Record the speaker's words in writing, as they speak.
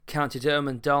County Durham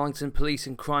and Darlington Police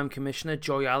and Crime Commissioner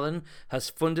Joy Allen has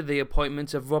funded the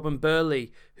appointment of Robin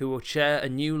Burley, who will chair a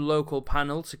new local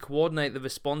panel to coordinate the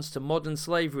response to modern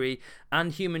slavery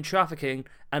and human trafficking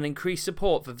and increase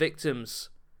support for victims.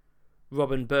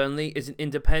 Robin Burnley is an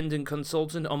independent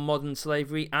consultant on modern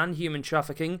slavery and human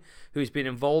trafficking who has been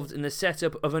involved in the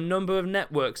setup of a number of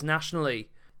networks nationally.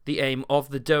 The aim of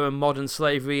the Durham Modern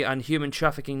Slavery and Human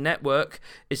Trafficking Network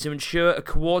is to ensure a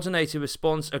coordinated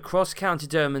response across County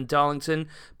Durham and Darlington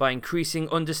by increasing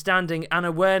understanding and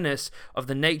awareness of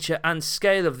the nature and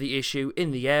scale of the issue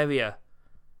in the area.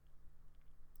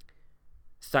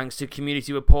 Thanks to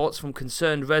community reports from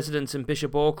concerned residents in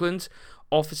Bishop Auckland,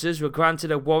 officers were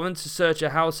granted a warrant to search a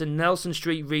house in Nelson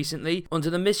Street recently under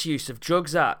the Misuse of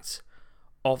Drugs Act.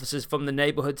 Officers from the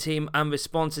neighbourhood team and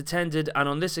response attended, and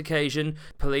on this occasion,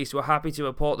 police were happy to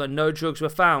report that no drugs were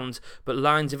found, but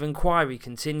lines of inquiry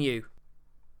continue.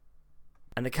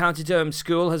 And the County Durham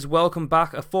School has welcomed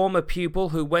back a former pupil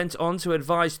who went on to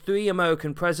advise 3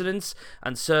 American presidents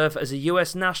and serve as a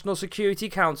US National Security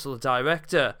Council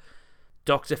director.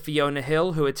 Dr. Fiona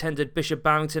Hill, who attended Bishop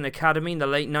Barrington Academy in the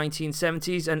late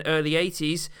 1970s and early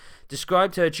 80s,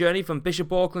 described her journey from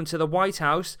Bishop Auckland to the White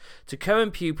House to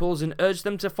current pupils and urged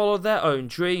them to follow their own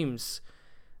dreams.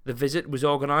 The visit was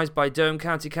organised by Durham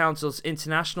County Council's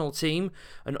international team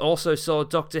and also saw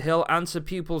Dr. Hill answer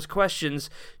pupils' questions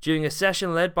during a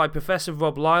session led by Professor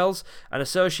Rob Lyles, an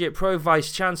Associate Pro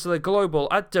Vice Chancellor Global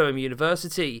at Durham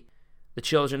University. The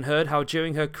children heard how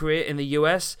during her career in the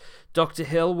US, Dr.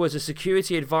 Hill was a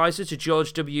security advisor to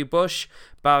George W. Bush,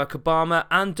 Barack Obama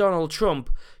and Donald Trump,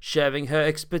 sharing her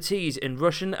expertise in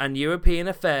Russian and European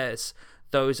affairs.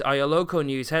 Those are your local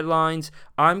news headlines.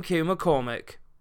 I'm Q McCormick.